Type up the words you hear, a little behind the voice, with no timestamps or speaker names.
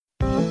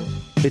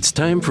It's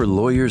time for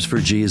Lawyers for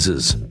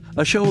Jesus,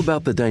 a show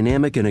about the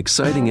dynamic and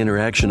exciting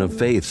interaction of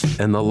faith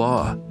and the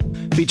law,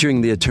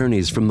 featuring the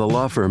attorneys from the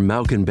law firm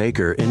Mauck &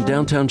 Baker in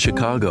downtown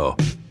Chicago.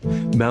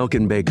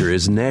 Mauck & Baker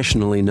is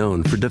nationally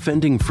known for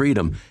defending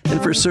freedom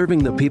and for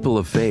serving the people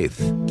of faith.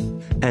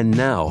 And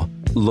now,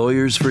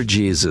 Lawyers for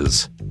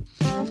Jesus.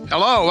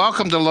 Hello,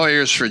 welcome to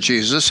Lawyers for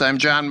Jesus. I'm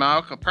John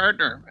Mauck, a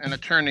partner and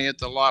attorney at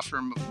the law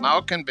firm of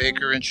Mauck &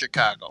 Baker in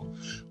Chicago.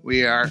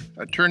 We are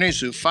attorneys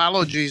who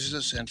follow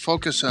Jesus and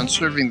focus on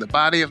serving the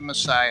body of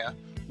Messiah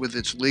with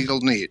its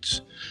legal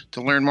needs.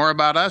 To learn more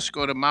about us,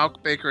 go to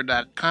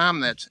mauckbaker.com.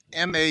 That's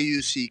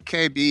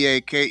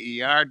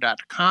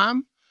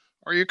MAUCKBAKER.com.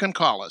 Or you can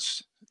call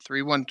us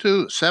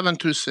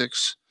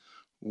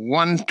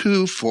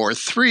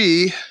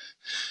 312-726-1243.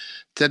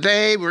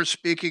 Today, we're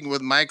speaking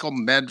with Michael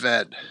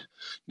Medved,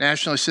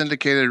 nationally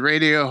syndicated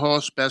radio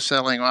host,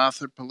 best-selling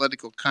author,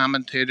 political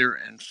commentator,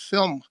 and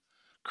film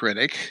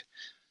critic.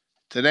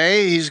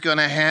 Today, he's going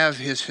to have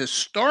his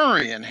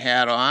historian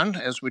hat on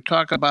as we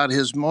talk about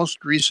his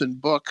most recent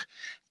book,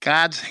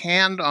 God's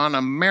Hand on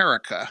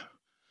America,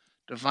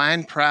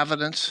 Divine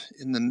Providence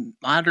in the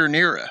Modern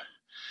Era,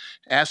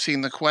 asking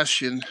the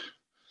question,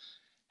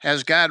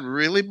 has God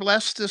really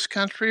blessed this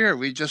country? Or are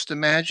we just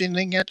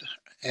imagining it?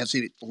 Has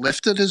he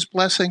lifted his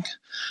blessing?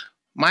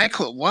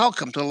 Michael,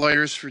 welcome to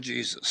Lawyers for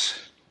Jesus.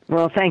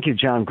 Well, thank you,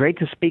 John. Great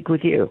to speak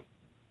with you.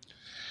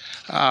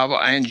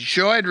 I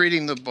enjoyed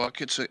reading the book.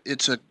 It's a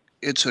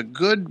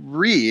good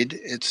read.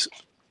 It's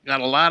got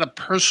a lot of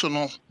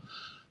personal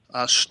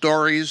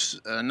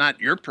stories, not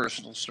your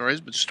personal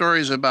stories, but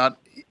stories about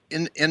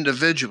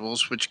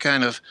individuals, which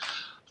kind of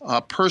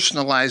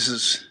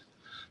personalizes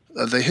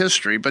the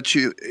history. But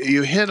you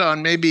hit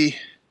on maybe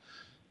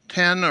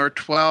 10 or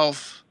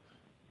 12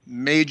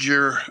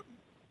 major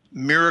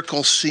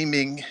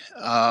miracle-seeming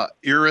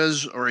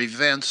eras or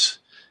events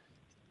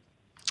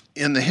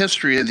in the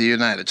history of the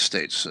United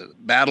States.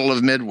 Battle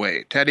of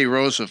Midway, Teddy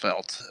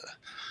Roosevelt,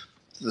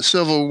 the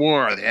Civil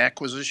War, the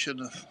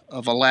acquisition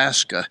of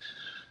Alaska.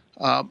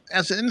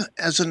 As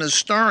an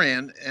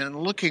historian and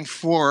looking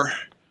for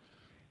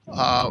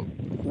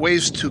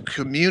ways to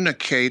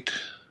communicate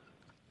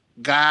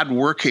God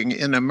working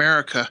in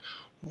America,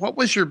 what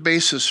was your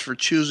basis for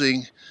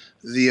choosing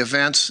the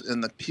events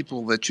and the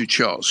people that you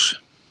chose?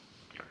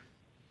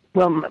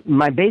 Well,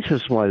 my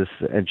basis was,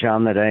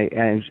 John, that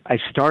I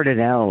started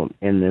out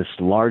in this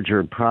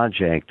larger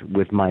project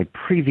with my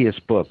previous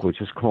book,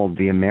 which is called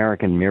The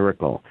American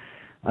Miracle.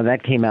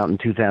 That came out in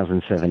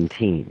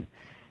 2017.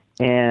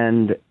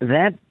 And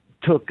that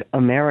took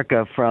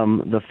America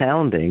from the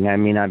founding. I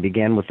mean, I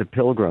began with the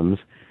Pilgrims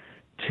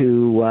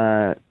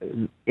to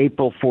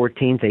April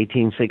 14th,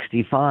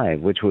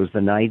 1865, which was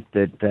the night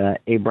that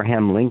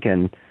Abraham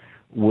Lincoln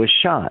was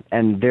shot.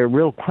 And there are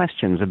real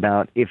questions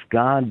about if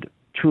God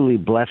truly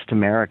blessed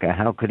America,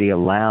 how could he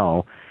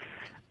allow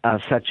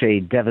such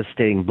a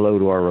devastating blow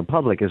to our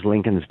republic as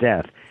Lincoln's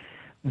death?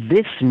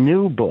 This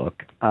new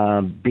book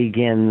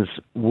begins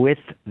with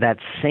that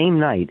same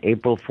night,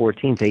 April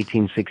 14th,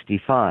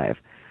 1865,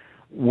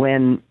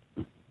 when,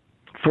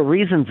 for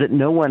reasons that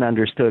no one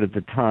understood at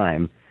the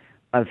time,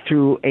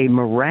 through a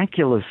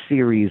miraculous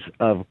series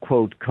of,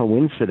 quote,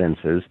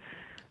 coincidences,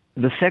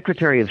 the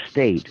Secretary of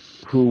State,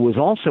 who was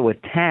also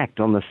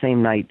attacked on the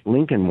same night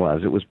Lincoln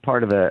was, it was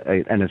part of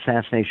an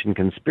assassination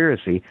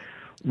conspiracy,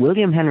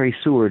 William Henry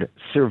Seward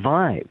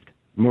survived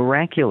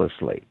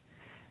miraculously.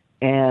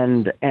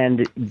 And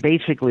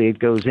basically it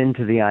goes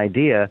into the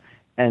idea,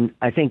 and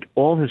I think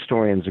all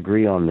historians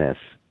agree on this,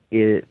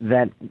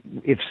 that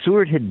if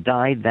Seward had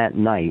died that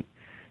night,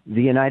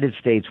 the United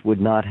States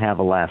would not have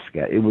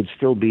Alaska. It would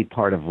still be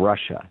part of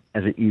Russia,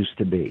 as it used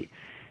to be.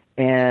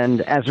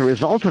 And as a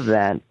result of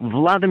that,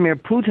 Vladimir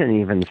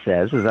Putin even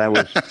says, as I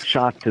was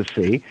shocked to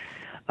see,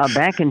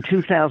 back in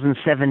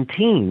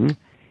 2017,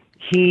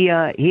 he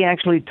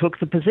actually took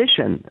the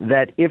position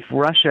that if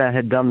Russia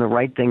had done the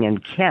right thing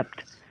and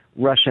kept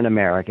Russian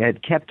America,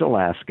 had kept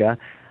Alaska,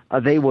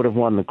 they would have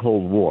won the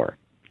Cold War.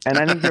 And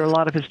I think there are a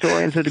lot of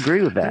historians that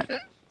agree with that.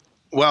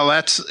 Well,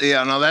 that's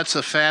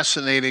a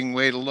fascinating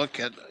way to look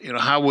at,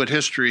 how would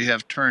history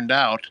have turned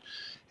out.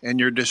 And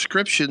your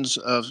descriptions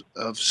of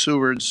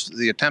Seward's,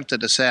 the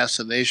attempted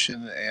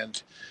assassination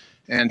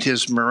and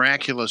his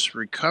miraculous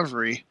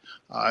recovery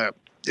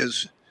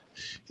is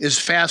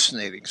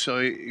fascinating. So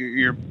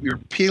you're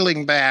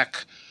peeling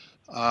back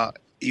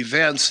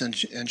events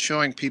and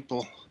showing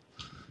people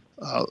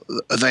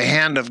the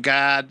hand of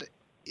God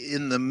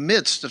in the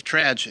midst of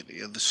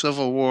tragedy, of the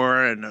Civil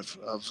War and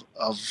of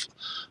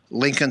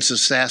Lincoln's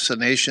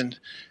assassination.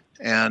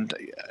 And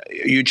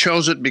you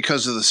chose it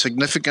because of the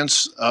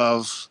significance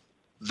of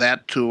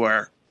that to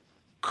our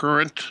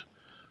current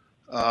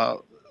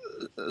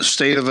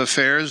state of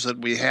affairs, that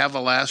we have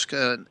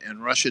Alaska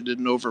and Russia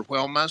didn't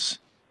overwhelm us?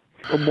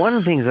 One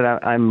of the things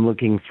that I'm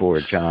looking for,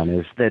 John,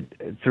 is that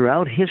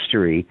throughout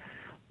history,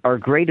 our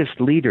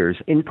greatest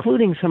leaders,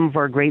 including some of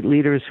our great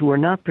leaders who are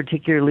not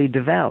particularly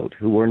devout,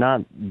 who were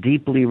not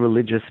deeply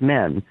religious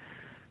men,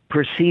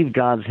 perceived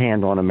God's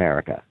hand on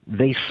America.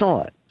 They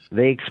saw it.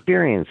 They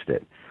experienced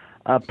it.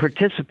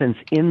 participants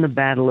in the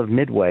Battle of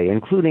Midway,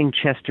 including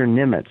Chester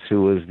Nimitz,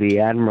 who was the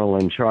admiral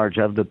in charge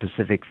of the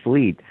Pacific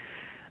Fleet.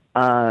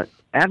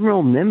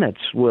 Admiral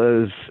Nimitz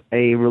was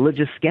a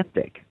religious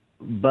skeptic,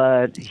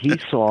 but he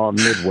saw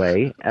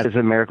Midway as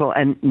a miracle.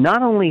 And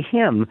not only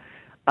him,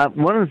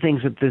 one of the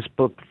things that this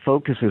book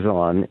focuses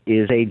on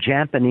is a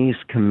Japanese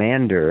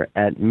commander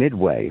at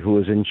Midway who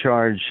was in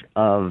charge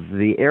of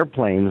the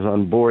airplanes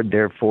on board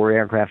their 4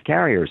 aircraft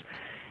carriers.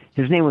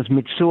 His name was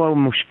Mitsuo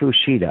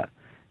Fushida.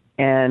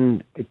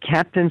 And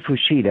Captain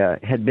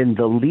Fushida had been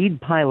the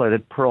lead pilot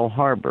at Pearl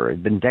Harbor,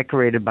 had been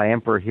decorated by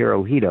Emperor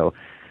Hirohito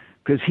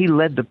because he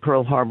led the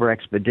Pearl Harbor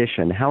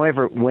expedition.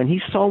 However, when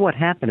he saw what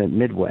happened at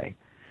Midway,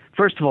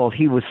 first of all,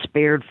 he was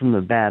spared from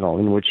the battle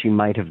in which he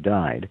might have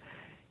died.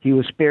 He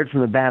was spared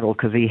from the battle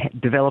because he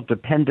developed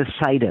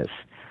appendicitis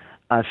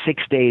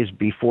 6 days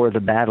before the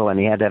battle, and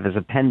he had to have his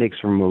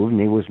appendix removed,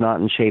 and he was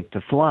not in shape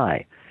to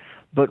fly.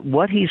 But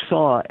what he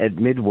saw at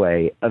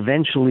Midway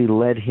eventually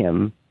led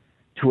him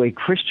to a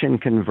Christian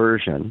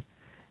conversion,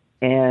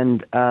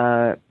 and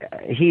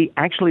he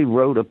actually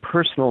wrote a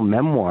personal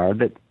memoir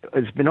that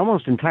has been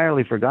almost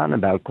entirely forgotten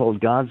about called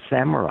God's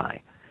Samurai,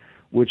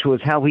 which was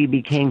how he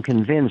became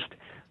convinced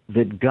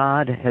that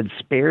God had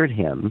spared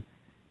him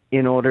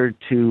in order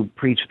to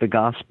preach the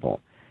gospel.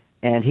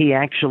 And he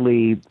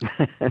actually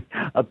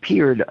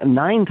appeared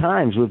 9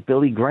 times with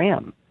Billy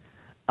Graham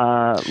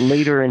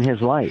later in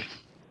his life.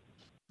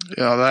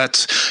 Yeah,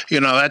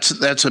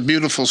 that's a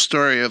beautiful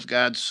story of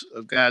God's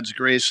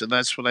grace, and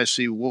that's what I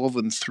see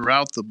woven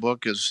throughout the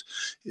book is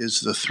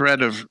the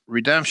thread of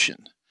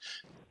redemption.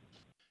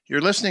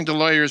 You're listening to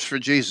Lawyers for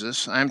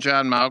Jesus. I'm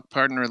John Mauck,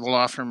 partner of the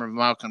law firm of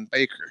Mauck and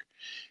Baker.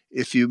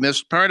 If you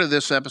missed part of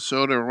this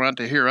episode or want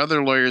to hear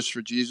other Lawyers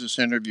for Jesus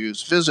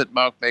interviews, visit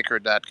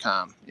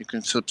mauckbaker.com. You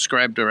can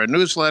subscribe to our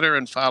newsletter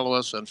and follow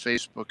us on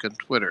Facebook and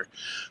Twitter.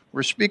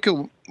 We're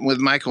speaking with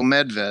Michael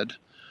Medved,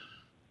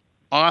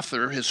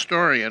 author,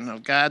 historian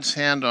of God's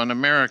Hand on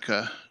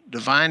America,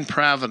 Divine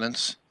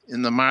Providence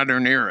in the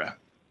Modern Era.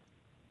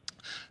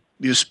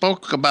 You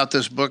spoke about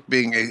this book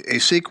being a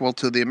sequel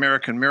to The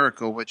American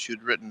Miracle, which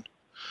you'd written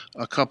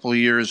a couple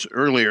years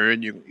earlier,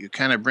 and you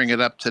kind of bring it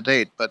up to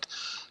date. But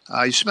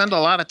you spend a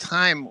lot of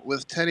time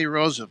with Teddy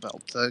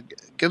Roosevelt.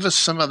 Give us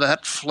some of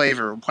that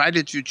flavor. Why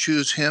did you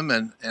choose him,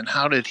 and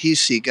how did he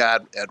see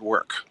God at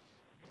work?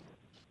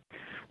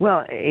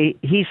 Well,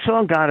 he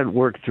saw God at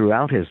work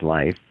throughout his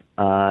life,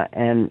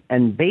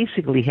 and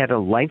basically had a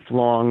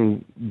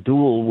lifelong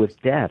duel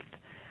with death.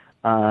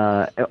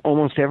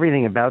 Almost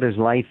everything about his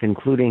life,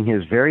 including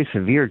his very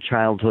severe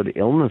childhood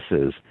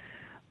illnesses,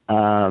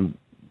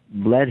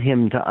 led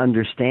him to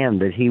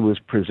understand that he was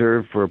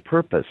preserved for a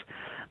purpose.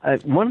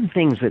 One of the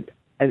things that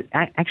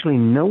actually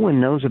no one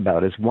knows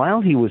about is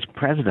while he was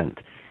president,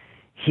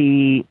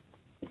 he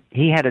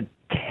had a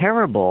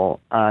terrible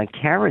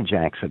carriage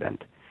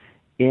accident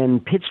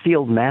in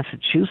Pittsfield,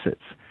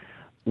 Massachusetts,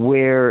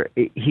 where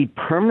he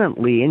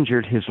permanently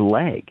injured his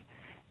leg.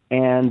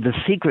 And the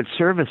Secret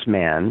Service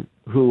man,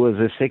 who was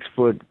a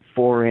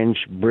 6'4"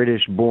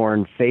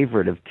 British-born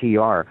favorite of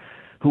TR,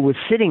 who was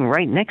sitting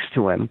right next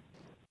to him,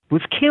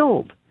 was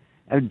killed,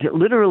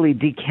 literally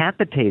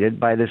decapitated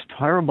by this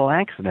terrible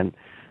accident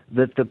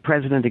that the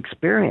president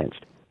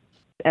experienced.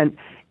 And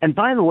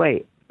by the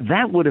way,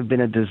 that would have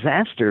been a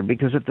disaster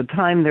because at the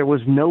time there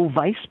was no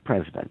vice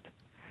president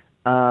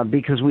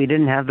because we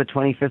didn't have the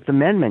 25th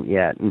Amendment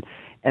yet.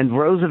 And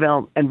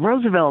Roosevelt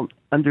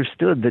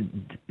understood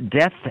that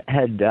death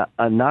had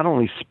not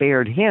only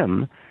spared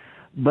him,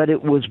 but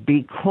it was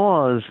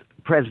because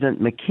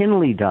President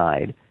McKinley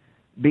died,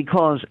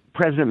 because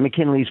President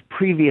McKinley's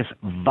previous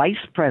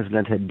vice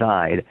president had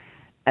died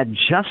at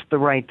just the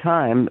right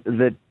time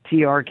that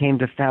TR came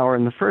to power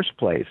in the first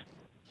place.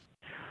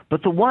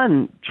 But the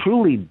one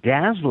truly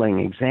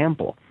dazzling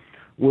example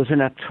was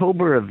in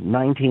October of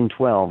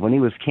 1912 when he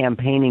was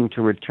campaigning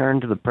to return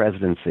to the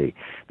presidency,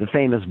 the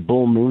famous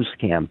Bull Moose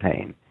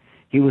campaign.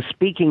 He was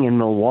speaking in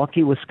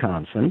Milwaukee,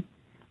 Wisconsin,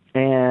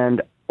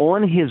 and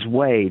on his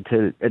way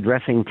to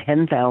addressing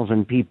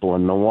 10,000 people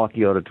in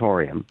Milwaukee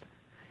Auditorium,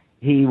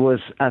 he was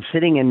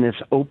sitting in this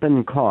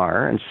open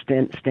car and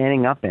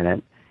standing up in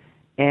it,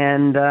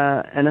 and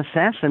an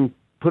assassin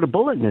put a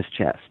bullet in his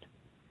chest.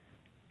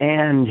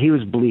 And he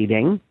was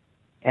bleeding,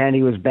 and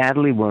he was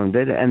badly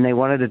wounded, and they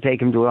wanted to take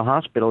him to a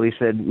hospital. He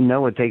said,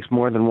 no, it takes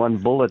more than one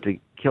bullet to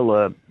kill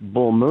a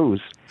bull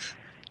moose.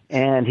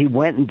 And he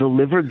went and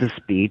delivered the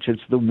speech.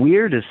 It's the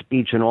weirdest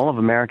speech in all of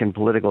American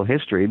political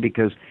history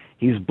because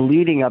he's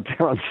bleeding up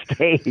there on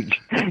stage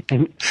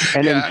and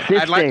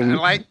insisting.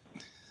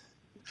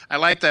 I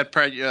like that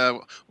part.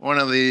 One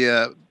of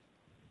the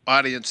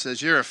audience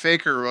says, "You're a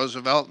faker,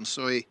 Roosevelt," and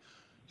so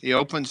he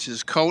opens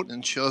his coat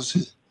and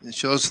shows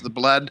the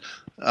blood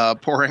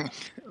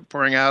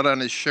pouring out on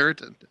his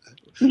shirt.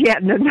 Yeah,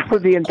 no.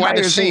 The entire quite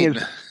a scene.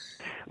 Thing is.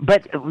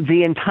 But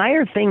the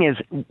entire thing is,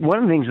 one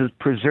of the things that's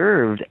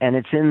preserved, and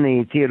it's in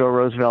the Theodore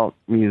Roosevelt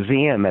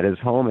Museum at his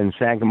home in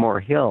Sagamore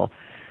Hill,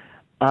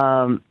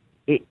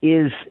 he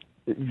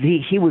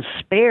was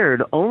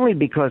spared only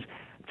because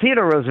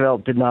Theodore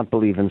Roosevelt did not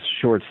believe in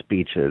short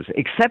speeches,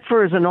 except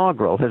for his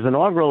inaugural. His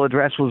inaugural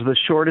address was the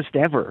shortest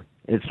ever.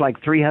 It's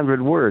like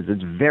 300 words.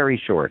 It's very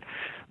short.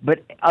 But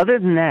other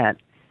than that,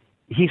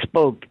 he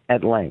spoke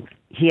at length.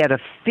 He had a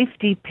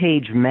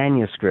 50-page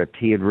manuscript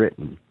he had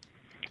written,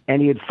 and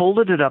he had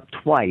folded it up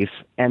twice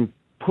and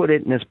put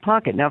it in his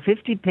pocket. Now,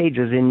 50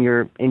 pages in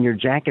your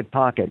jacket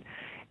pocket,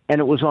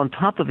 and it was on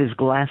top of his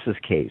glasses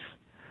case.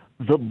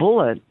 The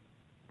bullet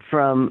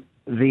from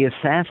the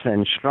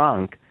assassin,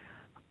 Strunk,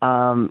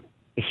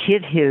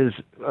 hit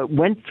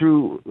went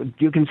through,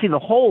 you can see the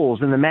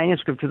holes in the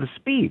manuscript of the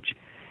speech,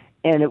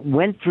 and it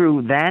went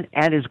through that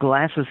at his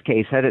glasses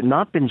case. Had it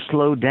not been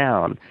slowed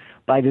down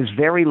by this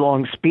very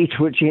long speech,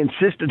 which he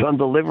insisted on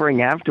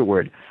delivering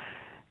afterward,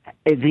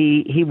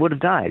 he would have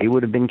died. He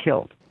would have been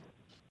killed.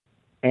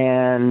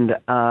 And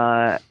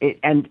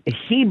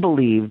he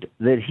believed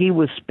that he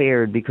was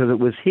spared because it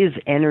was his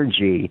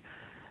energy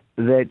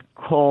that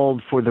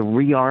called for the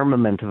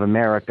rearmament of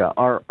America.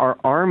 Our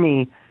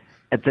army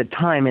at the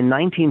time, in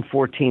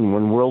 1914,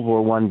 when World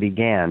War I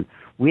began,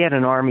 we had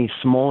an army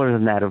smaller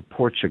than that of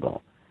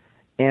Portugal.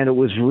 And it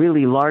was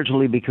really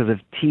largely because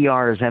of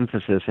TR's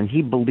emphasis, and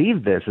he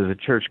believed this as a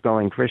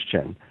church-going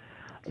Christian,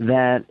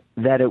 that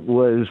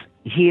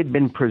he had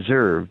been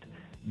preserved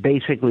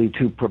basically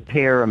to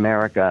prepare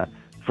America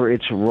for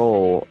its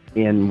role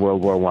in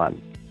World War I.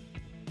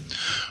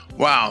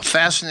 Wow,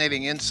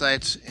 fascinating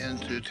insights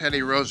into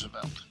Teddy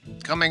Roosevelt.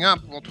 Coming up,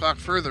 we'll talk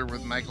further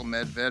with Michael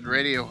Medved,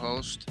 radio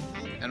host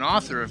and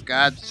author of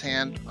God's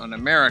Hand on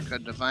America,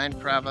 Divine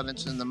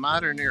Providence in the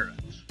Modern Era,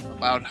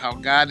 about how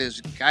God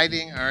is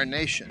guiding our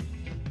nation.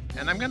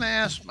 And I'm going to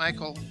ask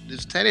Michael,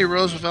 does Teddy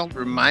Roosevelt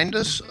remind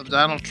us of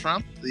Donald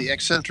Trump, the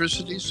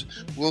eccentricities?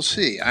 We'll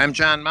see. I'm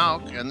John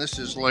Mauck, and this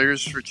is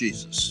Lawyers for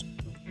Jesus.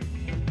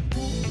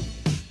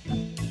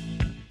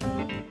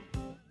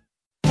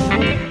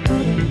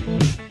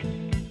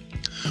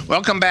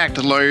 Welcome back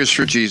to Lawyers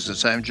for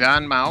Jesus. I'm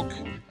John Mauck,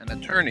 an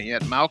attorney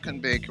at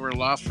Mauck & Baker,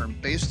 law firm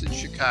based in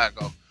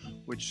Chicago,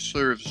 which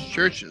serves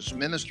churches,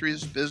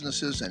 ministries,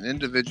 businesses, and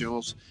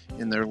individuals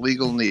in their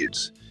legal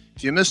needs.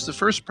 If you missed the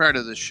first part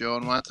of the show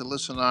and want to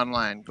listen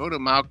online, go to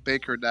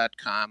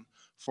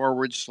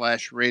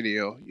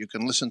mauckbaker.com/radio. You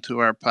can listen to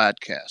our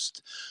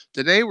podcast.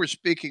 Today we're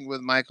speaking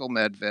with Michael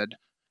Medved,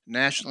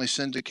 nationally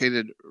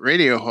syndicated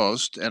radio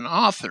host and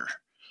author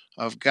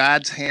of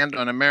God's Hand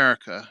on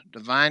America,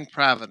 Divine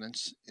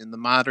Providence in the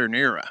Modern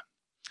Era,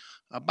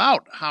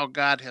 about how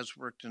God has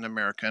worked in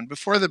America. And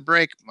before the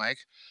break,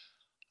 Mike,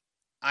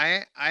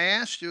 I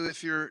asked you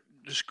if your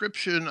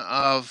description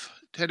of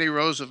Teddy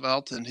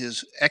Roosevelt and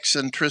his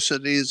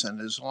eccentricities and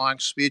his long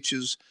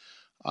speeches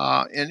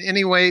in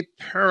any way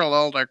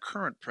paralleled our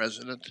current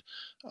president,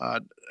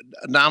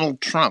 Donald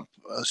Trump,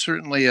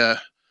 certainly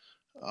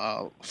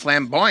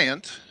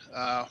flamboyant.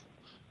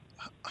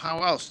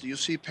 How else do you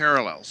see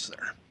parallels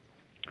there?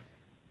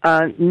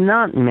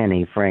 Not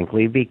many,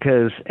 frankly,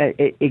 because,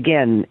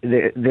 again,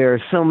 there are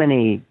so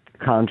many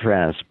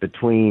contrasts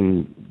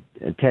between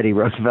Teddy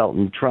Roosevelt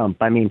and Trump.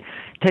 I mean,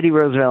 Teddy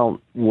Roosevelt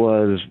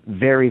was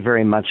very,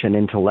 very much an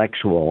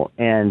intellectual,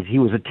 and he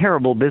was a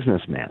terrible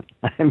businessman.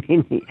 I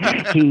mean,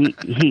 he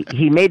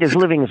made his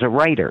living as a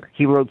writer.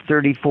 He wrote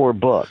 34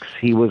 books.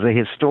 He was a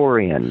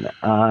historian.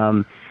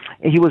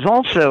 He was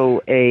also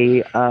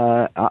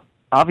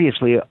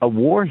obviously a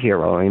war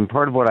hero. I mean,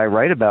 part of what I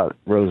write about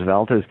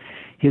Roosevelt is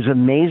his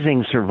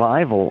amazing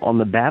survival on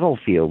the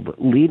battlefield,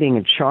 leading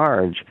a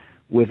charge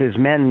with his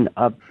men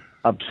up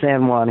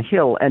San Juan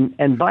Hill.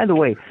 And by the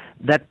way,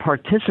 that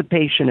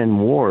participation in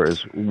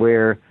wars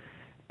where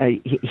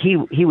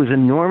he was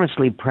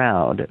enormously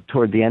proud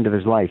toward the end of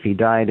his life. He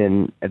died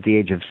at the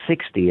age of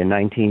 60 in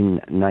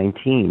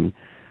 1919.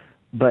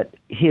 But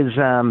his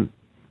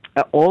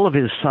all of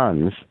his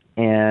sons,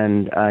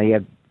 and he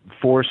had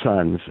 4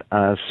 sons,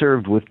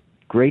 served with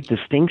great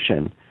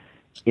distinction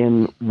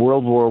in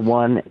World War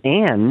I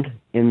and,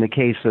 in the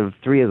case of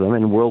 3 of them,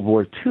 in World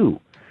War II.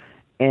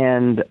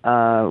 And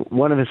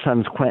one of his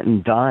sons,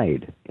 Quentin,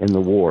 died in the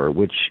war,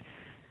 which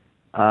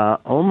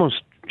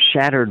almost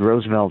shattered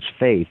Roosevelt's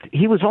faith.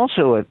 He was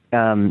also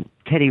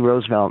Teddy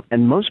Roosevelt,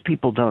 and most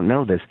people don't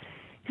know this,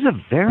 he's a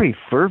very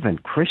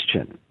fervent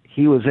Christian.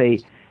 He was a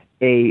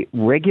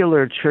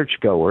regular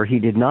churchgoer. He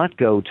did not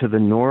go to the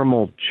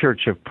normal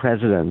Church of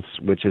Presidents,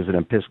 which is an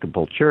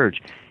Episcopal church.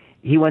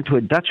 He went to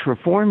a Dutch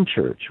Reformed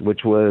church,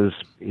 which was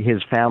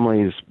his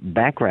family's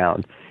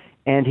background,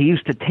 and he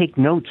used to take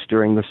notes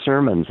during the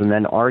sermons and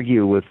then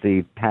argue with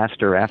the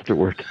pastor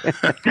afterward.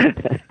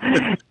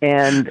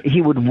 And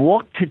he would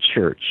walk to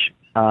church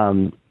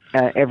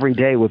every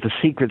day with the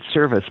Secret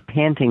Service,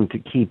 panting to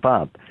keep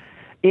up.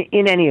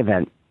 In any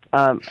event,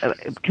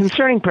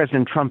 concerning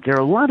President Trump, there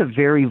are a lot of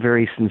very,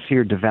 very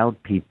sincere,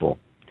 devout people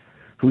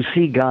who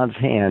see God's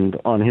hand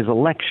on his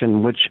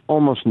election, which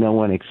almost no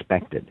one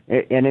expected.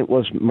 And it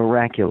was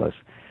miraculous.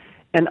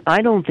 And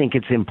I don't think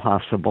it's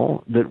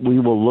impossible that we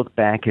will look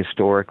back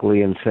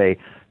historically and say,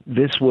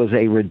 this was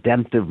a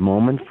redemptive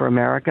moment for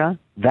America.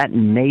 That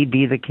may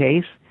be the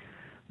case.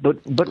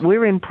 but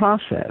we're in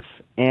process.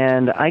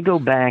 And I go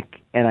back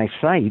and I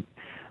cite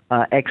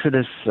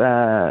Exodus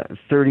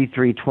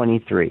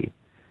 33:23,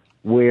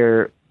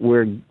 where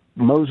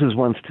Moses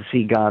wants to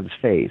see God's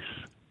face,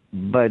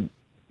 but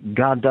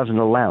God doesn't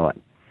allow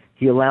it.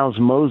 He allows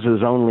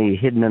Moses only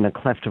hidden in a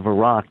cleft of a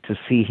rock to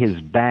see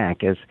his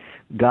back as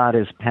God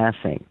is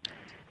passing.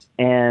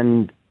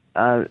 And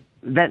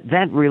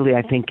that really,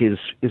 I think, is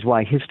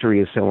why history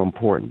is so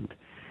important,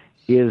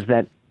 is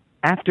that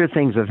after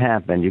things have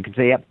happened, you can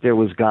say, yep, there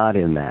was God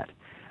in that.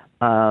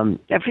 And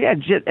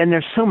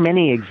there's so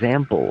many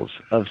examples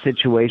of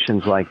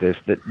situations like this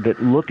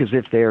that look as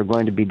if they are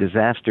going to be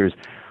disasters.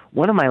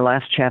 One of my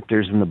last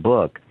chapters in the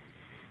book,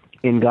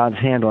 In God's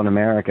Hand on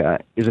America,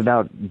 is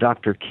about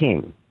Dr.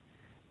 King.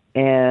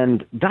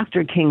 And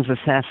Dr. King's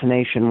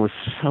assassination was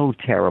so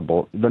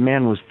terrible. The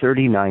man was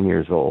 39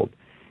 years old.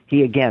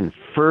 He, again,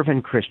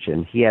 fervent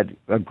Christian. He had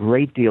a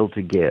great deal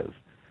to give.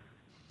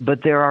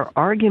 But there are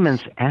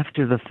arguments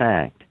after the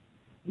fact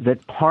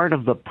that part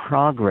of the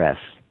progress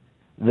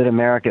that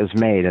America has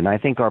made, and I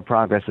think our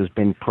progress has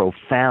been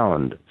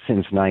profound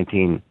since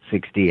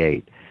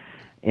 1968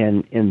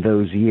 in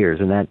those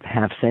years, in that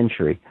half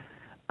century,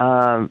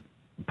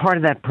 part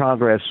of that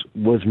progress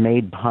was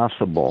made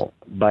possible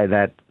by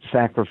that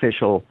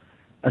sacrificial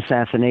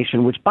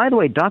assassination, which, by the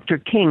way, Dr.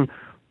 King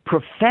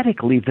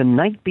prophetically, the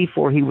night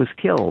before he was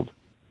killed,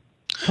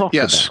 talked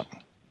about.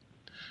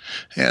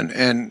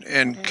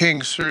 And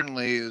King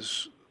certainly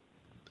is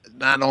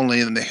not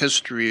only in the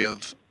history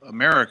of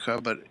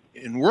America, but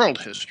in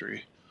world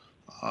history,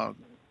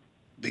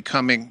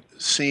 becoming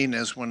seen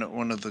as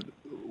one of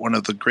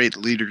the great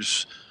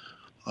leaders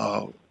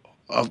of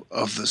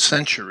the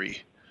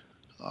century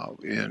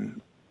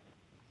in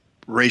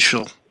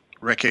racial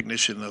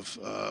recognition of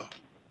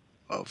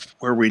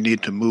where we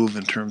need to move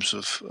in terms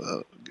of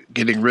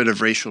getting rid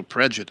of racial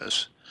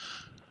prejudice.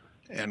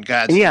 And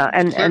God's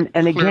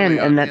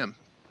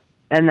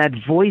and that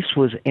voice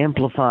was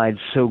amplified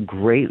so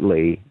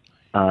greatly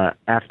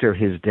after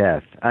his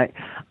death.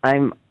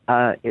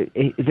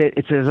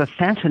 There's a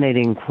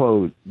fascinating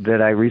quote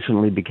that I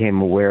recently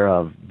became aware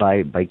of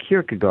by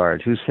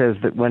Kierkegaard, who says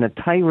that when a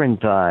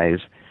tyrant dies,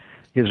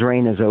 his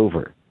reign is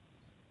over.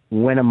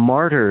 When a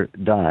martyr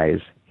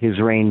dies, his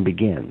reign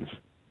begins.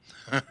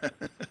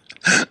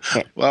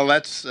 Well,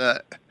 that's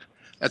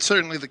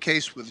certainly the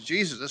case with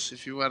Jesus.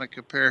 If you want to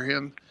compare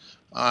him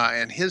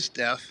and his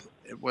death,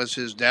 it was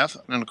his death,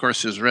 and of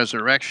course his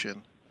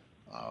resurrection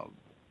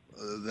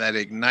that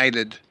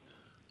ignited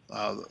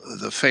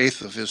the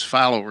faith of his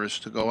followers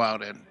to go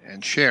out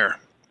and share.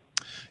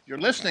 You're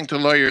listening to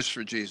Lawyers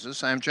for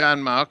Jesus. I'm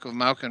John Mauck of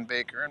Mauck and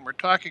Baker, and we're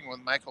talking with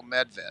Michael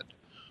Medved,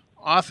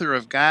 author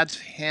of God's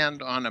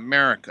Hand on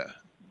America,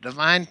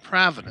 Divine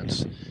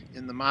Providence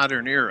in the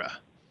Modern Era.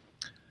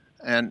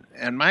 And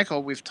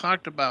Michael, we've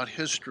talked about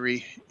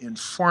history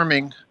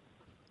informing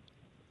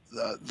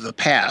the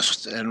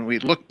past, and we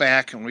look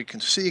back and we can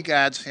see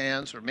God's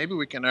hands, or maybe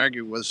we can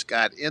argue, was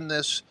God in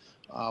this?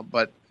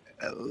 But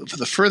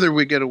the further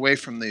we get away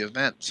from the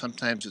event,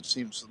 sometimes it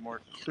seems the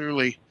more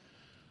clearly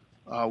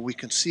we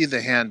can see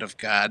the hand of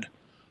God.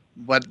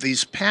 But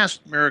these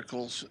past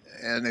miracles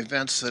and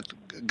events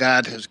that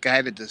God has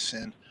guided us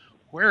in,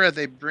 where are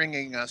they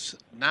bringing us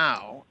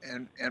now?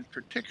 And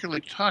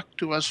particularly talk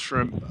to us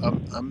for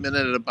a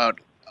minute about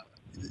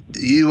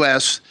the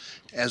U.S.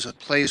 as a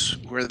place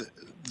where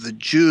the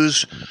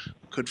Jews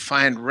could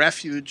find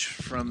refuge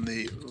from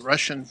the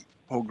Russian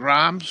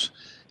pogroms,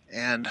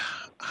 and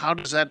how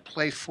does that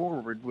play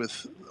forward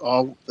with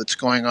all that's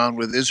going on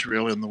with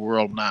Israel in the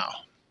world now?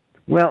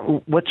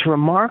 Well, what's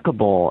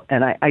remarkable,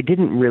 and I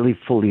didn't really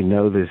fully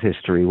know this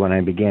history when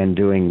I began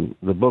doing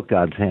the book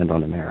God's Hand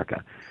on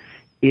America,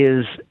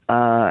 is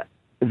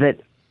that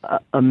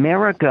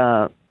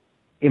America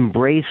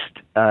embraced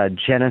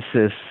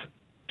Genesis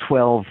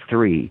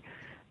 12:3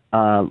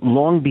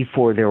 long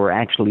before there were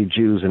actually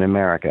Jews in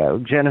America.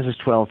 Genesis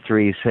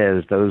 12:3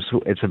 says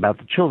it's about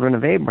the children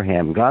of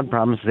Abraham. God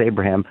promises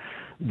Abraham,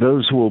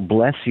 those who will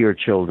bless your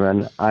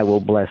children, I will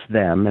bless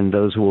them, and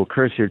those who will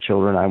curse your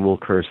children, I will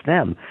curse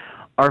them.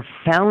 Our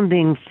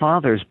founding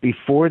fathers,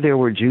 before there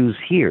were Jews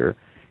here,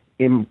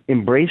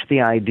 embraced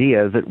the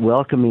idea that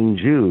welcoming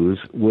Jews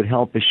would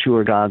help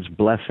assure God's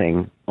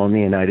blessing on the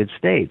United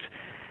States.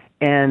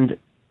 And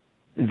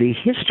the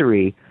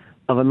history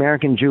of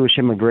American Jewish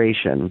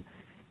immigration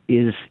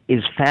is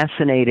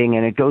fascinating,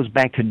 and it goes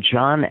back to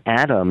John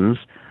Adams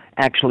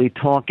actually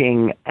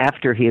talking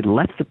after he had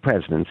left the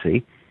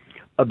presidency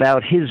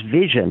about his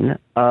vision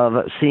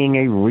of seeing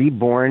a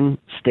reborn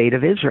state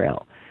of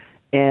Israel.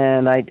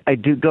 And I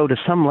do go to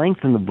some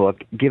length in the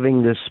book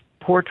giving this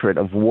portrait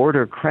of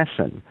Warder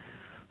Cresson,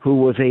 who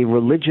was a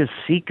religious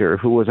seeker,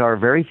 who was our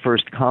very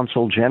first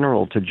consul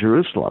general to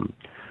Jerusalem,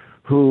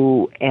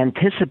 who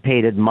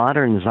anticipated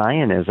modern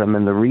Zionism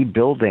and the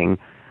rebuilding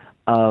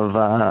of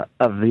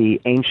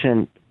the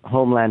ancient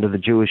homeland of the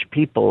Jewish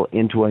people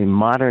into a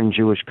modern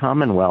Jewish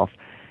commonwealth.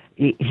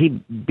 He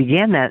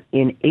began that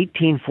in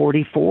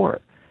 1844.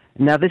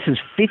 Now, this is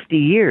 50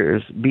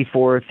 years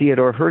before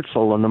Theodor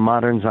Herzl and the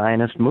modern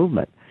Zionist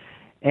movement.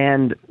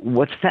 And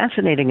what's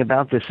fascinating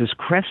about this is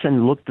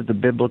Cresson looked at the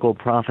biblical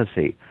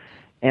prophecy,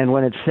 and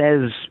when it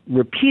says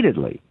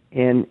repeatedly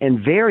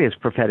in various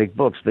prophetic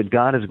books that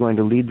God is going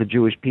to lead the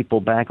Jewish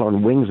people back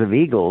on wings of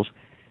eagles,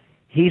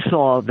 he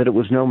saw that it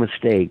was no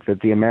mistake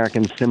that the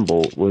American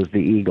symbol was the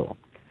eagle,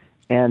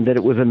 and that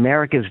it was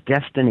America's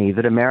destiny,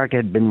 that America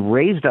had been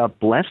raised up,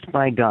 blessed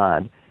by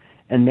God,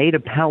 and made a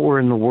power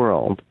in the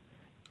world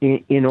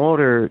in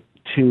order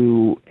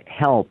to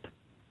help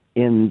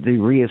in the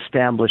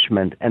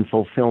reestablishment and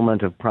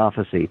fulfillment of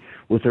prophecy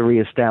with the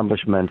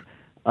reestablishment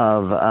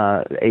of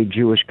a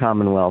Jewish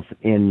commonwealth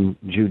in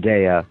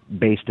Judea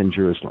based in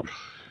Jerusalem.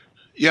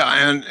 Yeah,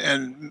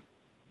 and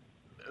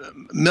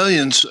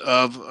millions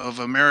of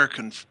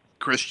American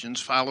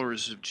Christians,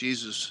 followers of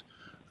Jesus,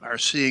 are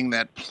seeing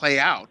that play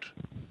out,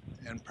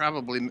 and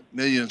probably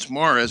millions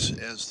more as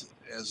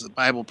the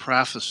Bible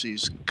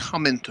prophecies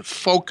come into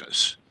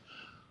focus.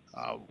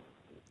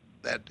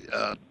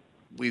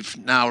 We've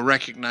now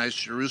recognized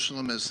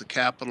Jerusalem as the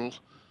capital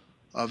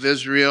of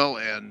Israel,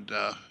 and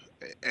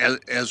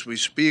as we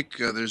speak,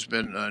 there's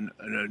been a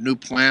new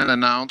plan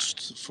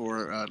announced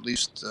for at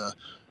least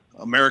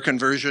American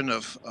version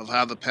of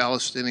how the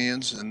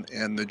Palestinians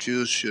and the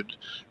Jews should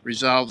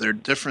resolve their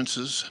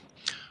differences.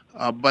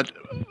 But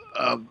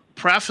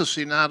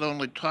prophecy not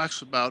only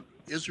talks about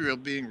Israel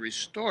being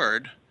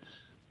restored,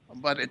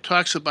 but it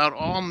talks about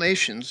all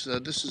nations.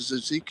 This is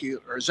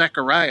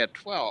Zechariah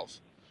 12.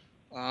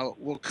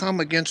 Will come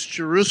against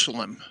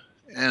Jerusalem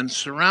and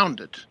surround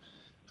it.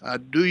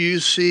 Do you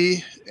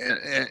see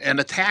and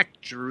attack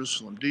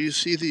Jerusalem? Do you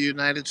see the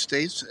United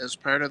States as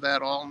part of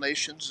that, all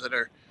nations that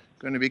are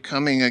going to be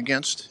coming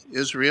against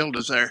Israel?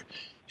 Does our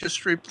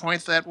history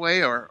point that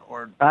way, or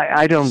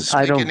I don't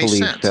believe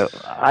sense? So.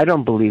 I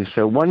don't believe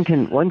so. One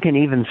can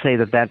even say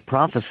that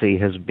prophecy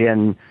has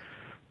been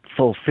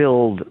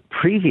fulfilled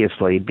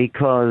previously,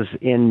 because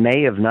in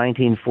May of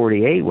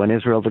 1948, when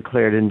Israel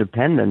declared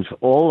independence,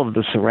 all of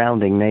the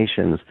surrounding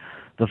nations,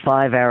 the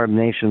 5 Arab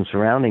nations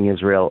surrounding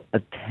Israel,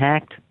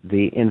 attacked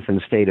the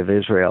infant state of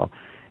Israel.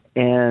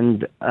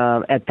 And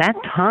at that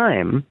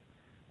time,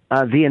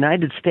 the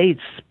United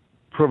States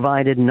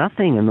provided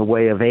nothing in the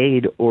way of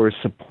aid or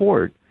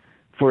support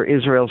for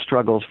Israel's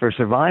struggles for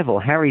survival.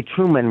 Harry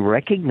Truman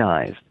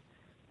recognized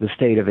the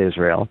state of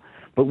Israel,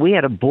 but we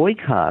had a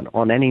boycott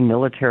on any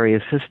military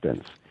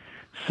assistance.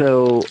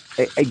 So,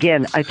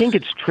 again, I think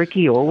it's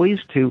tricky always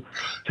to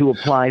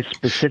apply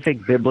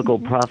specific biblical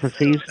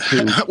prophecies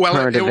to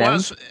current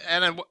events.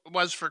 It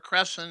was for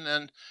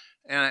Cresson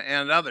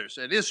and others.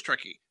 It is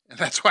tricky, and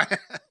that's why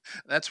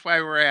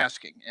we're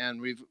asking.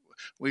 And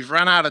we've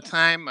run out of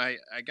time. I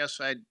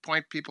guess I'd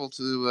point people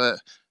to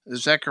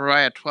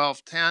Zechariah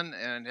 12:10,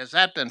 and has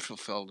that been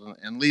fulfilled?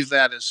 And leave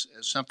that as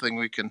something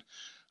we can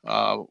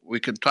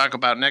talk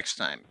about next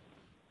time.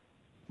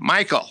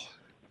 Michael,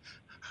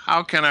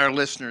 how can our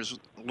listeners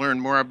learn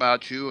more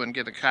about you and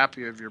get a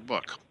copy of your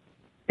book?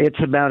 It's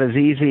about as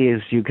easy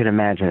as you can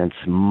imagine. It's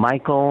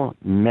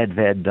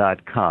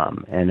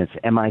michaelmedved.com, and it's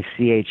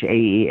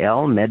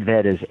Michael.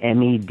 Medved is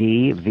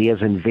MED, V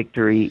as in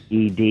victory,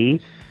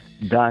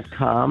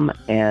 ED.com,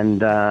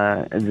 and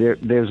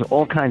there's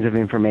all kinds of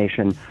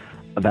information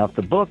about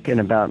the book and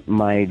about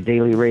my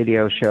daily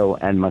radio show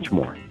and much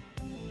more.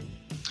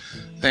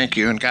 Thank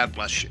you, and God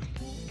bless you.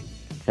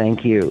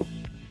 Thank you.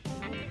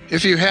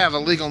 If you have a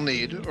legal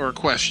need or a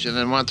question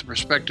and want the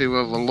perspective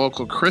of a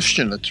local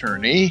Christian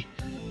attorney,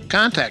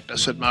 contact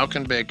us at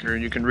Mauck & Baker,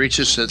 and you can reach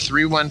us at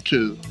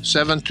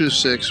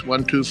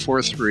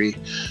 312-726-1243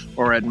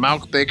 or at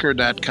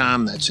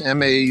mauckbaker.com. That's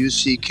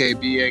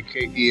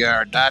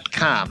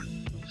MAUCKBAKER.com.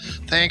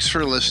 Thanks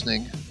for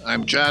listening.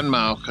 I'm John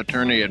Mauck,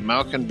 attorney at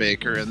Mauck &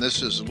 Baker, and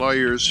this is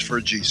Lawyers for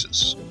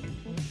Jesus.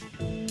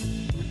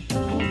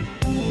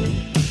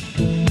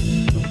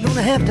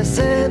 Gonna have to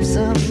serve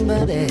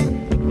somebody.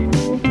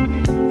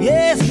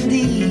 Yes,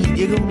 indeed,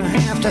 you're gonna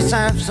have to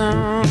serve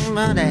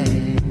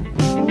somebody.